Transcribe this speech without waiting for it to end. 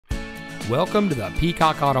Welcome to the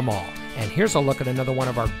Peacock Auto Mall, and here's a look at another one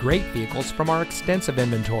of our great vehicles from our extensive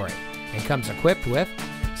inventory, and comes equipped with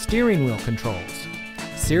steering wheel controls,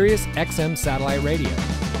 Sirius XM satellite radio,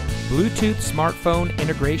 Bluetooth smartphone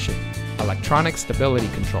integration, electronic stability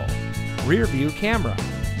control, rear view camera,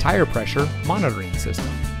 tire pressure monitoring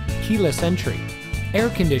system, keyless entry, air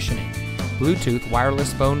conditioning, Bluetooth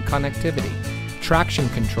wireless phone connectivity, traction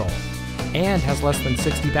control, and has less than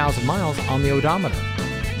 60,000 miles on the odometer.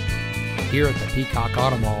 Here at the Peacock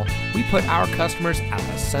Auto Mall, we put our customers at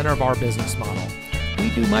the center of our business model. We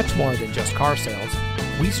do much more than just car sales.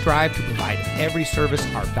 We strive to provide every service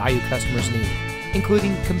our valued customers need,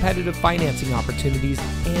 including competitive financing opportunities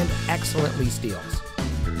and excellent lease deals.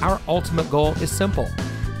 Our ultimate goal is simple: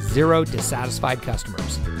 zero dissatisfied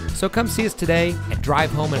customers. So come see us today and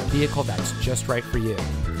drive home in a vehicle that's just right for you.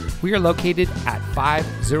 We are located at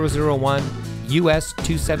 5001 US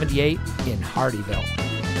 278 in Hardeeville.